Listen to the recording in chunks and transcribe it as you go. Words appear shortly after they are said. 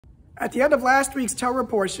At the end of last week's Torah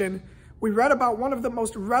portion, we read about one of the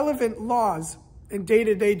most relevant laws in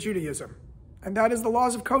day-to-day Judaism, and that is the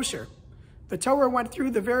laws of kosher. The Torah went through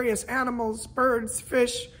the various animals, birds,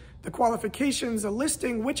 fish, the qualifications, a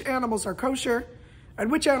listing which animals are kosher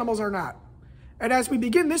and which animals are not. And as we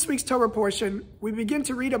begin this week's Torah portion, we begin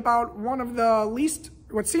to read about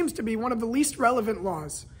what seems to be one of the least relevant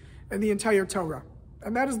laws in the entire Torah,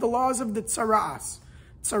 and that is the laws of the tzara'as.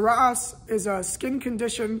 Tzara'as is a skin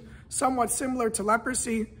condition somewhat similar to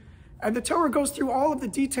leprosy, and the Torah goes through all of the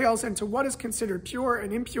details into what is considered pure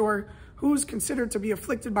and impure, who's considered to be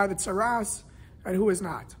afflicted by the tzara'as, and who is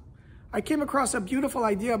not. I came across a beautiful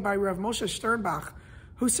idea by Rav Moshe Sternbach,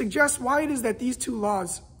 who suggests why it is that these two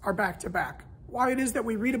laws are back to back. Why it is that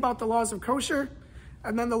we read about the laws of kosher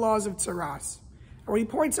and then the laws of tzara'as. And what he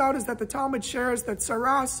points out is that the Talmud shares that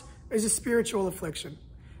tzara'as is a spiritual affliction.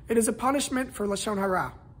 It is a punishment for lashon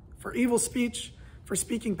hara, for evil speech, for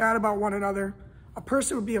speaking bad about one another. A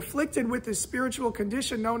person would be afflicted with this spiritual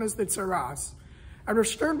condition known as the tzara'as. And Rav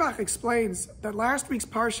Sternbach explains that last week's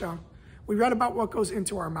parsha, we read about what goes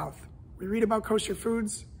into our mouth. We read about kosher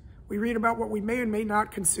foods. We read about what we may and may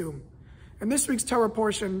not consume. In this week's Torah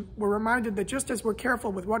portion, we're reminded that just as we're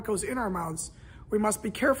careful with what goes in our mouths, we must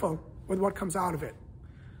be careful with what comes out of it.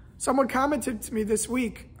 Someone commented to me this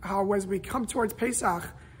week how as we come towards Pesach,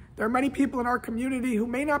 there are many people in our community who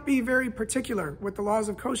may not be very particular with the laws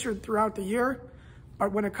of kosher throughout the year,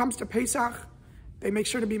 but when it comes to Pesach, they make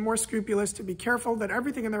sure to be more scrupulous, to be careful that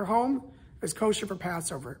everything in their home is kosher for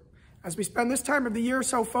Passover. As we spend this time of the year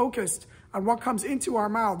so focused on what comes into our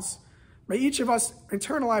mouths, may each of us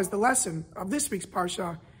internalize the lesson of this week's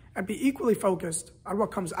parsha and be equally focused on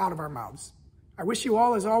what comes out of our mouths. I wish you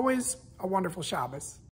all, as always, a wonderful Shabbos.